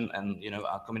digitalization and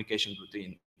communication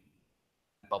within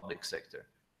the public sector.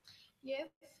 Yes,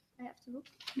 I have to look.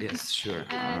 Yes, sure.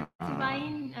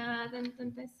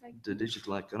 The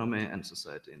Digital Economy and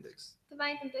Society Index.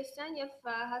 Տվյալների տնտեսության եւ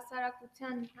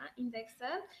հասարակության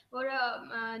ինդեքսը, որը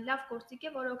լավ գործիք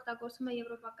է, որը օգտագործում է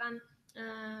եվրոպական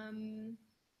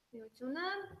միությունը,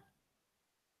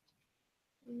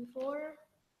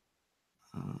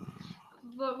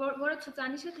 որը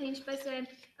ցուցանիշ է, թե ինչպես է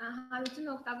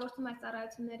հանրությունը օգտագործում այս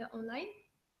ծառայությունները on-line.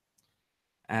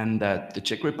 And the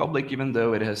Czech Republic, even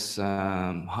though it has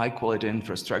high quality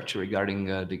infrastructure regarding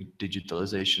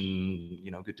digitalization,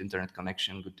 good internet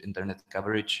connection, good internet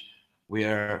coverage, we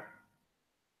are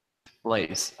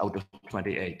place out of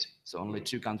 28. So only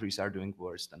 2 countries are doing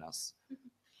worse than us.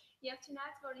 Եվ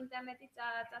չնայած որ ինտերնետի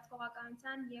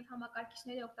ծածկողականության եւ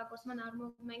համակարգիչների օգտագործման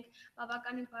առումով մենք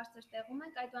բավականին բարձր տեղում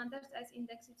ենք, այդուհանդերձ այս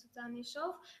ինդեքսի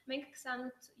ցուցանիշով մենք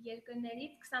 28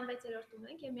 երկրներից 26-րդում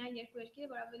ենք եւ միայն 2 երկիրը,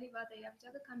 որ ավելի վատ է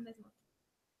իրավիճակը, քան մեզ մոտ։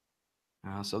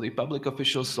 So the public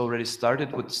officials already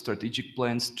started with strategic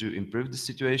plans to improve the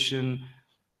situation,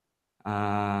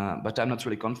 but I'm not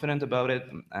really confident about it,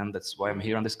 and that's why I'm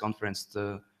here on this conference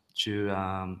to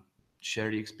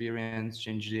share the experience,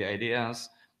 change the ideas,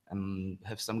 and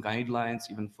have some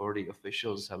guidelines even for the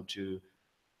officials how to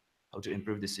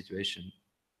improve the situation.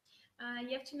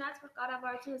 Եվ չնայած որ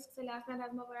կառավարությունը սկսել է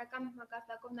ռազմավարական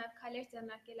մակարդակով նաև քայլեր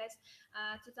ձեռնարկել այս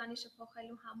ցուցանիշը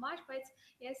փոխելու համար, բայց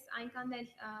ես այնքան էլ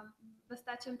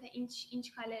վստահ չեմ, թե ինչ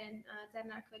քայլեր են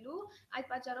ձեռնարկվելու, այդ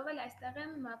պատճառով էլ այստեղ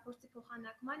եմ փորձի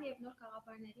փոխանակման եւ նոր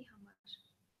գաղափարների համար։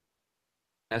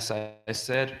 As I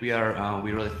said, we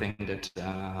really think that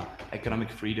economic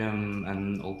freedom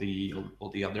and all the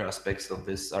other aspects of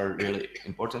this are really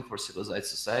important for civilized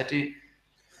society,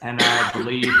 and I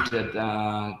believe that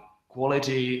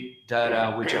quality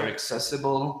data which are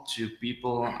accessible to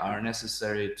people are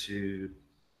necessary to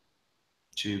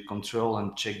control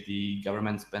and check the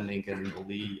government spending and all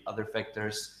the other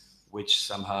factors which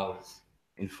somehow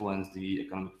influence the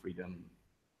economic freedom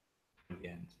in the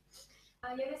end.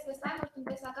 Եվ ես վստահ եմ, որ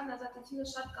տնտեսական ազատությունը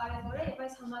շատ կարևոր է եւ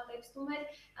այս համատեքստում էլ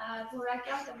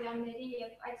որակյալ տվյալների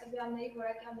եւ այդ տվյալների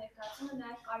որակյալ ներկայացումը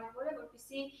նաեւ կարևոր է,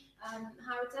 որպեսզի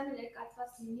հանրությանը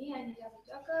ներկայացված լինի այն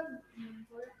իրավիճակը,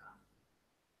 որը կա։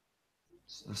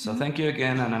 So thank you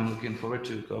again, and I'm looking forward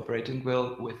to cooperating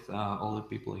well with all the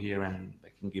people here and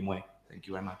back in Gimwe. Thank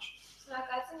you very much.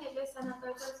 Շնորհակալություն եւ ես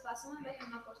անհատորեն սպասում եմ մեր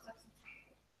համագործակցությունը։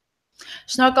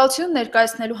 Շնորհակալություն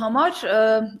ներկայացնելու համար։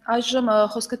 Այժմ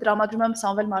խոսքը տրամադրում եմ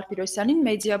Սամվել Մարտիրոսյանին,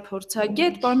 մեդիա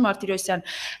փորձագետ։ Պարոն Մարտիրոսյան,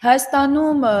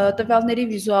 Հայաստանում տվյալների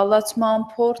վիզուալացման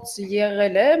փորձ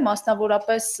եղել է,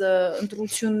 մասնավորապես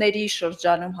ընտրությունների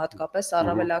շրջանում հատկապես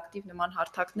առավել ակտիվ նման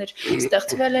հարթակներ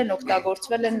ստեղծվել են,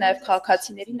 օգտագործվել են, նաև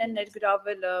քաղաքացիներին են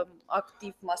ներգրավել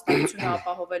ակտիվ մասնակցությունը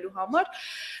ապահովելու համար։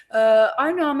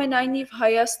 Այնուամենայնիվ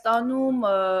Հայաստանում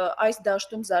այս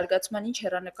դաշտում զարգացման ինչ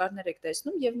հեռանկարներ եք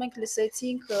տեսնում եւ մենք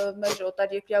լսեցինք մեր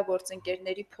օտարերկրյա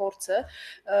գործընկերների փորձը,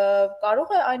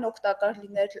 կարող է այն օգտակար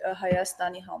լինել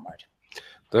Հայաստանի համար։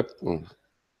 Դե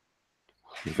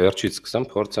վերջից սկսեմ,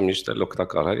 փորձը միշտ էլ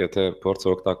օգտակար է, եթե փորձը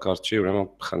օգտակար չի, ուրեմն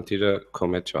խնդիրը քո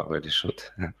մեջ է ավելի շուտ։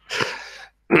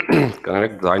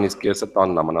 Կանենք ձայնից կեսը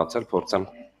տանն է մնացել, փորձեմ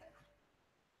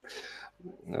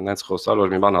նենց խոսալ,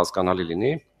 որ մի բան հասկանալի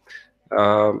լինի։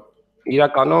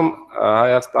 Իրականում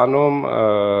Հայաստանում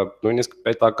նույնիսկ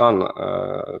պետական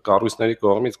կառույցների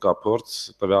կողմից կա փորձ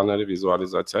տվյալների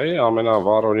վիզուալիզացիայի,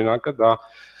 ամենավառ օրինակը դա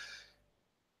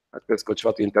այդպես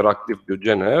կոչված ինտերակտիվ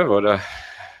բյուջեն է, որը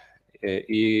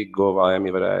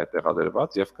e-gov.am-ի վրա է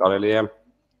տեղադրված եւ կարելի է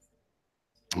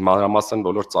մանրամասն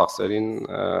բոլոր ծախսերին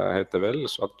հետևել,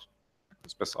 շատ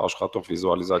այսպես աշխատող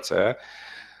վիզուալիզացիա է,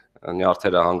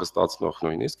 նյարդերը հանգստացնող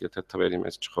նույնիսկ, եթե թվերի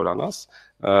մեջ չխորանաս։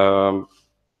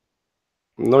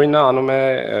 Նույնը անում է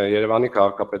Երևանի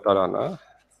քաղաքապետարանը,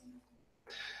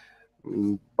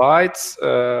 բայց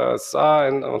սա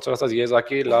ոնց որ ասած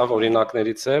եզակի լավ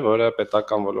օրինակներից է, որը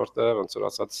պետական ոլորտը ոնց որ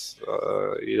ասած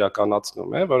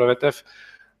իրականացնում է, որովհետև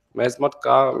մեզ մոտ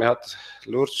կա մի հատ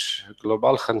լուրջ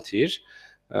գլոբալ խնդիր,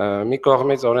 մի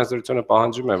կողմից օրենսդրությունը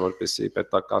պահանջում է, որպեսզի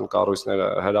պետական կառույցները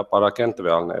հրապարակեն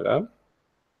տվյալները,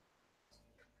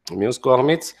 մյուս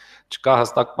կողմից չկա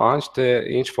հստակ պահանջ, թե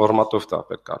ինչ ֆորմատով դա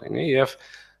պետք է լինի եւ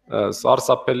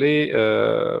սարսափելի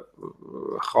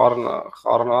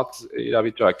խառնած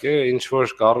իրավիճակ է, ինչ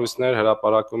որ կառույցներ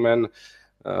հրապարակում են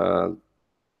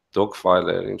doc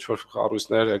ֆայլեր, ինչ որ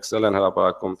կառույցներ Excel են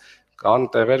հրապարակում, կան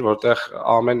տեղեր, որտեղ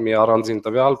ամեն մի առանձին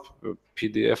տվյալ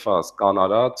PDF-ա սկանն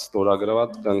արած,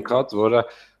 ստորագրված, տնկած, որը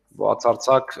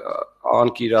բացարձակ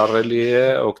անկիրառելի է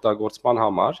օգտագործման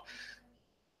համար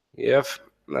եւ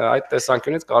այդ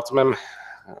տեսանկյունից կարծում եմ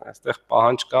այստեղ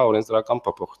պահանջ կա օրենսդրական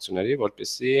փոփոխությունների,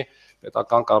 որպեսզի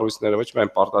պետական կառույցները ոչ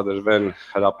միայն պարտադրվեն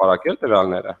հրապարակել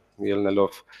տվյալները,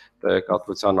 ելնելով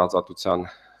տեղեկատվության ազատության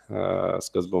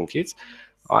սկզբունքից,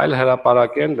 այլ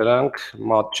հրապարակեն դրանք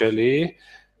մատչելի,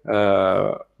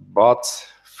 բաց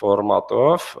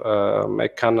ֆորմատով,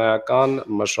 մեքանայական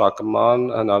մշակման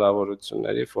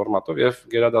հնարավորությունների ֆորմատով եւ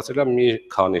գերադասելի մի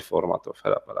քանի ֆորմատով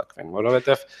հրապարակվեն,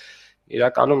 որովհետեւ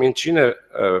իրականում ինչին է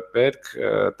պետք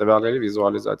տվյալների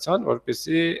վիզուալիզացիան,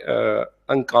 որպեսզի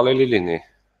ընկալելի լինի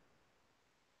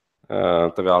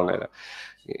տվյալները։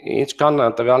 Ինչքան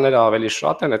տվյալները ավելի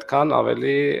շատ են, այդքան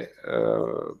ավելի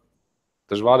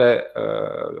դժվար է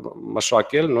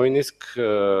մշակել նույնիսկ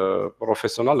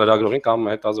պրոֆեսիոնալ լրագրողին կամ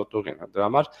հետազոտողին։ Դրա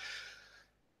համար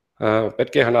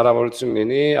պետք է հնարավորություն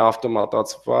լինի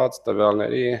ավտոմատացված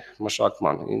տվյալների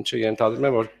մշակման, ինչը ենթադրում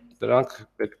է, որ դրանք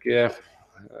պետք է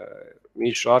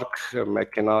մի շարք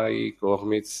մեքենայի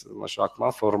կողմից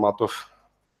մշակման ֆորմատով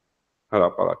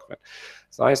հրապարակվեն։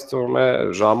 Սա ինձ թվում է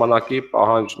ժամանակի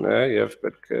պահանջն է եւ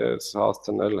պետք է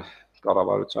հասցնել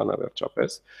կառավարությանը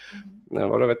վերջապես,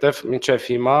 որովհետեւ մինչեւ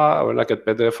հիմա օրինակ այդ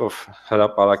PDF-ով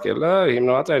հրապարակելը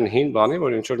հիմնված է այն հին բանի,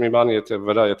 որ ինչ որ մի բանի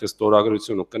եթե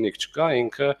ստորագրություն ու կնիկ չկա,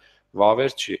 ինքը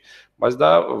վավեր չի, բայց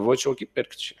դա ոչ ոքի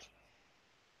պետք չի։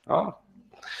 Հա։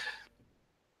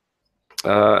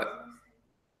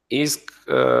 Իսկ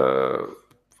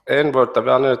այն որ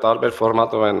տվյալները տարբեր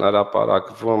ֆորմատով են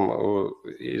հրապարակվում ու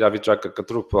իրավիճակը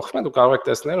կտրուկ փոխվում է, դու կարող եք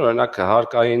տեսնել օրինակ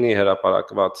հարկայինի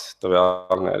հրապարակված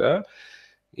տվյալները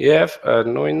եւ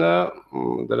նույնը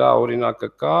դրա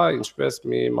օրինակը կա, ինչպես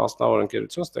մի մասնավոր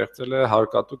ընկերություն ստեղծել է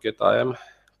հարկատու.am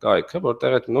կայքը,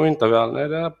 որտեղ այդ նույն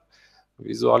տվյալները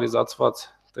վիզուալիզացված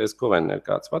տեսքով են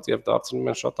ներկայացված եւ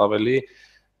դարձնում են շատ ավելի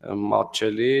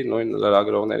մատչելի նույն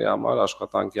լրագրողների համար,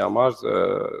 աշխատանքի համար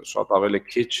շատ ավելի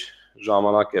քիչ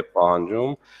ժամանակ է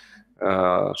պահանջում,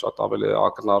 շատ ավելի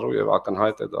ակնառու եւ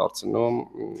ակնհայտ է դարձնում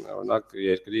օրինակ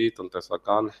երկրի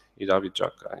տնտեսական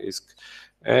իրավիճակը։ Իսկ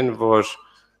այն որ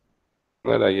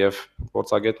եւ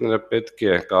փորձագետները պետք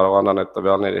է կարողանան այդ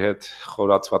տվյալների հետ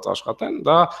խորացված աշխատեն,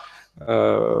 դա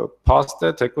փաստ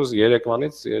է, թեկուզ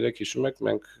երեկվանից հիշում եք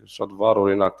մենք շատ վառ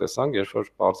օրինակ տեսանք, երբ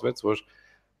որ պարզվեց, որ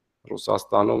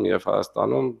Ռուսաստանում եւ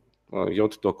Հայաստանում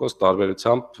 7%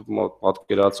 տարբերությամբ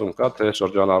պատկերացում կա, թե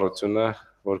շրջանառությունը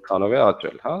որքանով է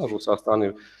աճել, հա, Ռուսաստանի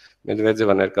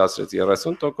Մեդվեդևը ներկայացրեց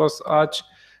 30% աճ,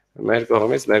 մեր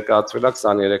կողմից ներկայացվել է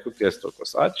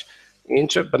 23.5% աճ,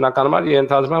 Ինչը բնականաբար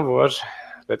ենթադրում է, որ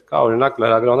պետք է օրինակ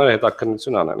լրագրողները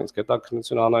հետաքննություն անեն, իսկ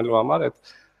հետաքննություն անելու համար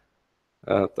այդ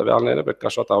տվյալները պետք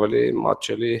է շատ ավելի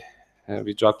մատչելի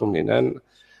վիճակում լինեն,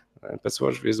 այնպես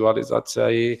որ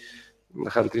վիզուալիզացիայի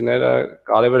խնդիրները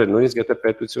կարևոր են, նույնիսկ եթե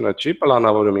պետությունը չի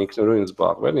պլանավորում ինքնուրույն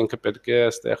զբաղվել, ինքը պետք է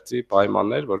ստեղծի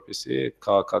պայմաններ, որպեսզի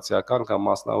քաղաքացիական կամ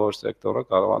մասնավոր սեկտորը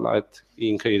կարողանա այդ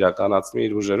ինքը իրականացնի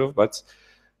իր ուժերով, բայց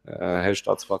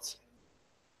հեշտացված։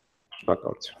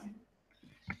 Շնորհակալություն։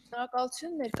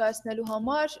 Շնորհակալություն ներկայացնելու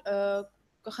համար,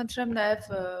 կխնդրեմ նաև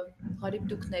Ղարիբ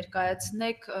դուք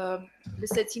ներկայացնեք,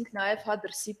 լսեցինք նաև հա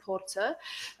դրսի փորձը,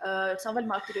 Սամվել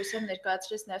Մարտիրոսյան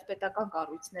ներկայացրեց նաև պետական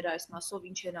կառույցները այս մասով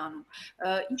ինչ են անում։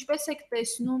 Ինչպես եք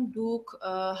տեսնում դուք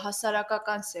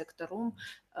հասարակական սեկտորում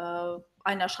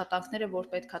այն աշխատանքները, որ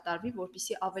պետք է տարվի,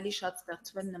 որպեսզի ավելի շատ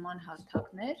ստեղծվեն նման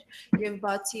հարթակներ, եւ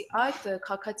բացի այդ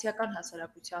քաղաքացիական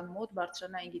հասարակության մոտ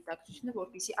բարձրանային գիտակցությունը,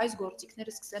 որպեսզի այս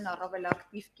գործիքները սկսեն առավել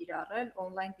ակտիվ կիրառել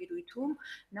on-line տիրույթում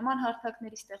նման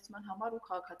հարթակների ստեղծման համար ու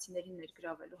քաղաքացիներին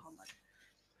ներգրավելու համար։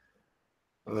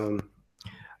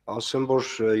 Ասեմ, որ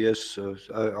ես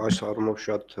այս առումով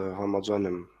շատ համաձայն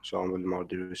եմ Սամվել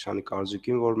Մարտիրոսյանի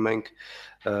կարծիքին, որ մենք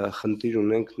խնդիր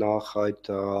ունենք նախ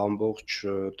այդ ամբողջ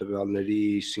տվյալների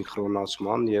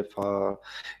սինխրոնացման եւ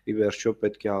ի վերջո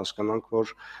պետք է հասկանանք,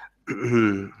 որ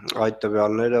այդ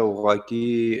տվյալները ուղղակի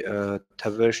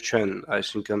թվեր չեն,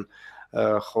 այսինքն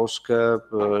խոսքը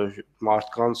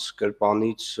մարդկանց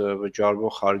գրպանից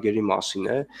վճարվող հարկերի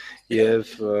մասին է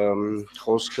եւ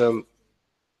խոսքը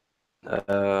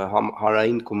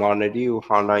հանրային գումարների ու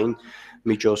հանրային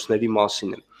միջոցների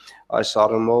մասին է։ Այս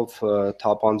առումով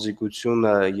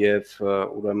թափանցիկությունը եւ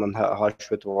ուրեմն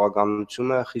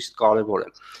հաշվետվողականությունը խիստ կարեւոր է։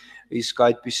 Իսկ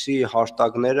այդպիսի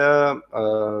հարթակները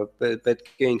պետք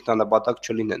է ինքնանպատակ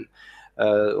չլինեն։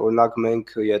 Օրինակ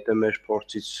մենք, եթե մեր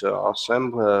փորձից ասեմ,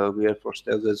 երբ որ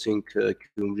ստեղծեցինք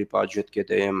Գյումրի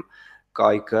budget.am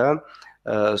կայքը,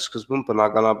 սկզբում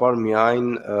բնականաբար միայն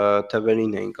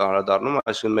թվերին էինք անդրադառնում,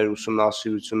 այսինքն մեր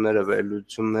ուսումնասիրությունները,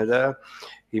 վերլուծությունները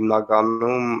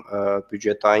հիմնականում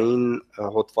բյուջետային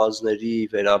հոդվածների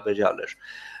վերաբերյալ էր,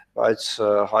 բայց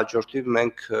հաջորդիվ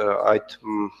մենք այդ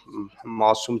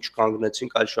մասում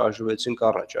չկանգնեցինք, այլ շարժվեցինք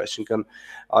առաջ, այսինքն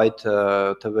այդ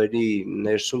թվերի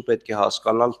ներսում պետք է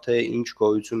հասկանալ, թե ինչ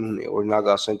գոյություն ունի, օրինակ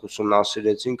ասենք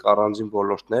ուսումնասիրեցինք առանձին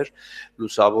ոլորտներ,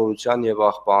 լուսավորության եւ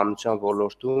աղբահանության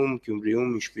ոլորտում,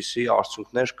 Գյումրիում ինչպիսի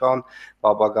արդյունքներ կան,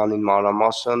 բավականին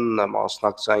մանրամասն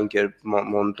մասնակցային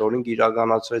մոնիտորինգ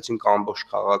իրականացրեցինք ամբողջ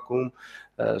քաղաքում,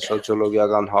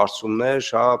 սոցիոլոգիական հարցումներ,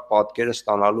 պատկերը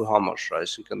ստանալու համար,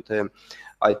 այսինքն թե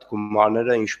այդ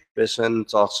գումարները ինչպես են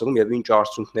ծախսվում եւ ինչ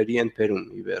արդյունքների են բերում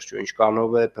ի վերջո,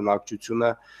 ինչքանով է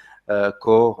բնակչությունը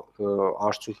գոհ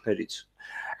արդյունքներից։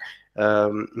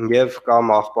 Եվ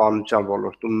կամ աղբահանության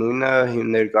ոլորտում նույնը,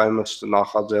 ներկայումս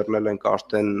նախաձեռնել ենք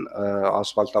արդեն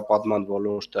ասֆալտապատման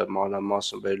ոլորտը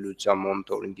մանրամասն վերլուծության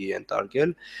մոնիտորինգի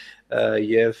ենթարկել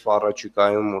եւ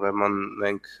առաջիկայում ուրեմն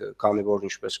մենք, քանի որ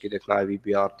ինչպես գիտեք նաեւ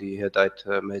EBRD-ի հետ այդ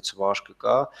մեծ վարկը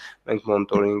կա, մենք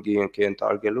մոնիտորինգի ենք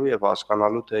ենթարկելու եւ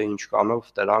հասկանալու թե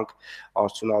ինչքանով դրանք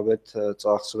արդյունավետ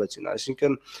ծախսվեցին,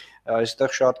 այսինքն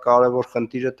այստեղ շատ կարևոր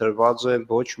խնդիրը դրված է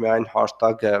ոչ միայն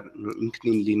հարթակը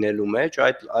ինքնին լինելու մեջ,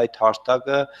 այդ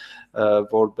հարթակը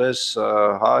որպես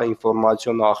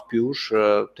ինֆորմացիոն աղբյուր,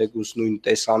 թեկուզ նույն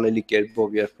տեսանելի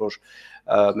կերպով, երբ որ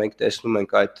մենք տեսնում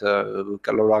ենք այդ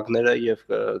կլորակները եւ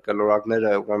կլորակները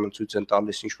ուրեմն ցույց են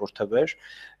տալիս ինչ-որ թվեր,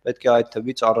 պետք է այդ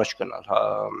թվից առաջ գնալ,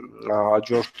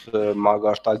 հաջորդ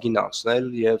մագարտակին անցնել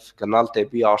եւ գնալ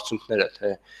դեպի արդյունքները,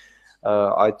 թե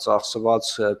այդ ծախսված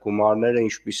գումարները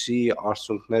ինչպիսի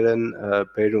արդյունքներ են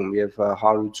բերում եւ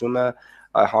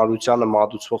հանրությանը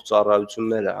մատուցվող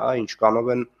ծառայությունները,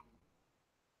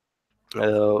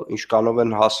 ինչքանով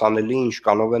են հասանելի,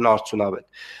 ինչքանով են արդյունավետ։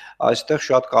 Այստեղ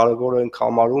շատ կարևոր ենք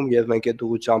համարում եւ մենք այդ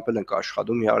ուղղությամբ ենք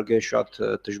աշխատում, իհարկե շատ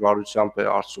դժվարությամբ է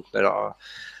արդյունքներ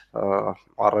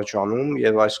առաջանում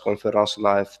եւ այս կոնֆերանսը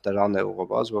նաեւ դրան է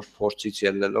ուղղված, որ փորձից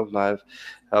ելնելով նաեւ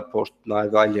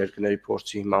այլ երկրների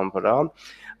փորձի հիման վրա,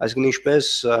 այսինքն ինչպես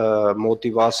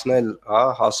մոտիվացնել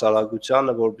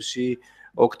հասարակությանը, որպեսզի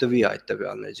օգտվի այդ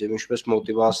տվյալներից եւ ինչպես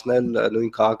մոտիվացնել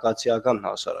նույն քաղաքացիական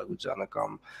հասարակությանը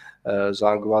կամ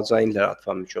զանգվածային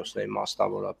լրատվամիջոցների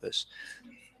մասնավորապես։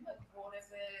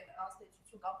 Որևէ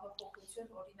ազդեցություն կամ փոփոխություն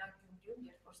օրինակ Գյումրիում,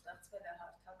 երբ որ ստեղծվել է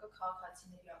հարթակը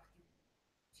քաղաքացիների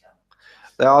ակտիվությամբ։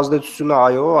 Դե ազդեցությունը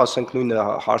այո, ասենք նույն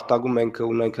հարթակում մենք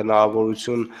ունենք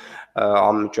հնարավորություն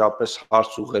անմիջապես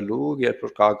հարց ուղղելու, երբ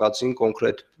որ քաղաքացին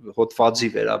կոնկրետ հոդվածի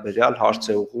վերաբերյալ հարց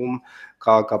է ուղղում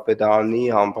քաղաքապետարանի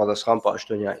համապատասխան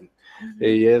պաշտոնյային։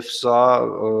 եւ սա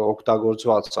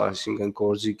օգտագործված, այսինքն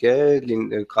գործիք է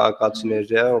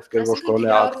քաղաքացիները, ովքեր որ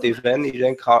կոնե ակտիվ են,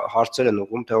 իրենք հարցեր են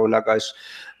ուղղում, թե օրինակ այս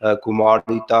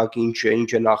գումարի տակ ինչ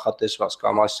է նախատեսված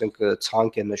կամ այսինքն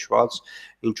ցանկ է նշված,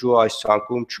 ինչու այս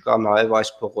ցանկում չկա նաեւ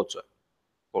այս փողոցը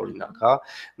օրինակ, հա,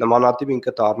 նմանատիպ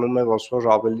ինքը դառնում է ոնց որ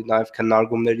ավելի նաև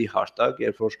քննարկումների հարթակ,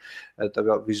 երբ որ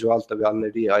վիզուալ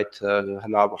տվյալների այդ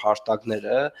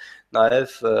հարթակները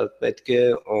նաև պետք է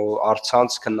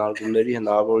առցանց քննարկումների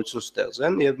հնարավորություն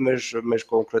ստեղծեն եւ մեր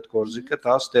կոնկրետ գործիքը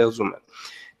դա ստեղծում է։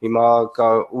 Հիմա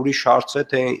ուրիշ հարց է,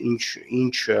 թե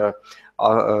ինչ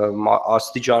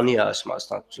աստիճանի է այս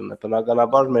մասնակցությունը։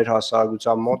 Բնականաբար մեր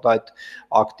հասարակության մոտ այդ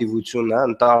ակտիվությունը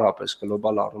ընդհանրապես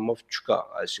գլոբալ առումով չկա,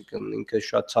 այսինքն ինքը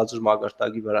շատ ցածր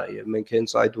մակարդակի վրա է եւ մենք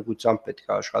հենց այդ ուղղությամբ պետք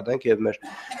է աշխատենք եւ մեր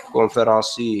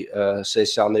կոնֆերանսի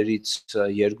սեսիաներից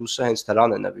երկուսը հենց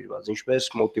դրան է նվիրված, ինչպես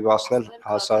մոտիվացնել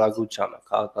հասարակությանը,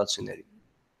 քաղաքացիներին։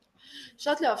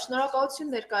 Շատ լավ,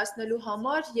 շնորհակալություն ներկայացնելու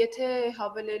համար, եթե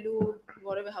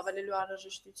որևէ հավելելու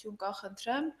անհրաժեշտություն կա,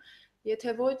 խնդրեմ,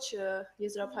 եթե ոչ,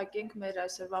 եզրափակենք մեր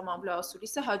այսօրվա մամուլի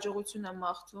ասուլիսը, հաջողություն եմ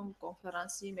մաղթում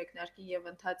կոնֆերանսի մեկնարկին եւ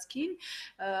ընթացքին։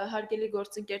 Հարգելի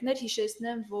գործընկերներ,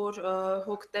 հիշեցնեմ, որ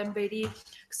հոկտեմբերի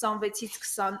 26-ից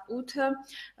 28-ը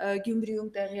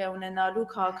Գյումրիում տեղի է ունենալու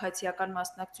քաղաքացիական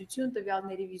մասնակցություն,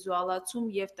 տվյալների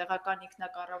վիզուալացում եւ տեղական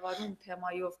ինքնակառավարում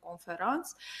թեմայով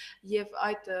կոնֆերանս, եւ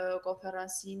այդ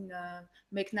կոնֆերանսին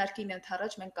մեկնարկին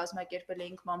ընդառաջ մենք կազմակերպել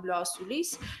էինք մամուլի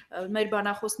ասուլիս, մեր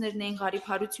բանախոսներն էին Ղարիբ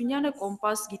Հարությունյանը,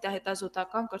 Կոմպասս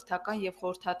գիտահետազոտական, կրթական եւ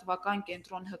խորհրդատվական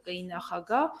կենտրոն ՀԿ-ի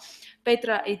նախագահ,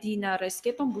 Պետրա Էդինա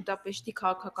Րեսզկետոն, Բուդապեշտի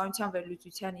քաղաքականության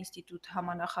վերլուծության ինստիտուտ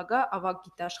համանախագահ, ավագ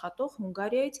գիտաշխատող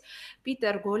Հունգարիայից,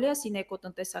 Պիտեր Գոլիաս,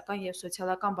 ինեկոտնտեսական եւ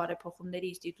սոցիալական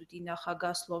բարեփոխումների ինստիտուտի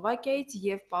նախագահ Սլովակիայից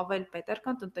եւ Պավել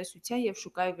Պետերկան, տնտեսության եւ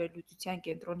շուկայի վերլուծության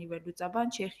կենտրոնի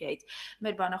վերլուծաբան Չեխիայից։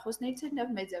 Մեր բանախոսներից էր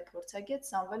նաեւ մեդիա փորձագետ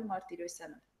Սամվել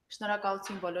Մարտիրոսյանը։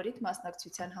 Շնորհակալություն բոլորիդ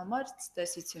մասնակցության համար,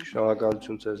 ցտեսություն։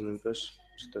 Շնորհակալություն ձեզ նույնպես,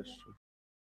 ցտեսություն։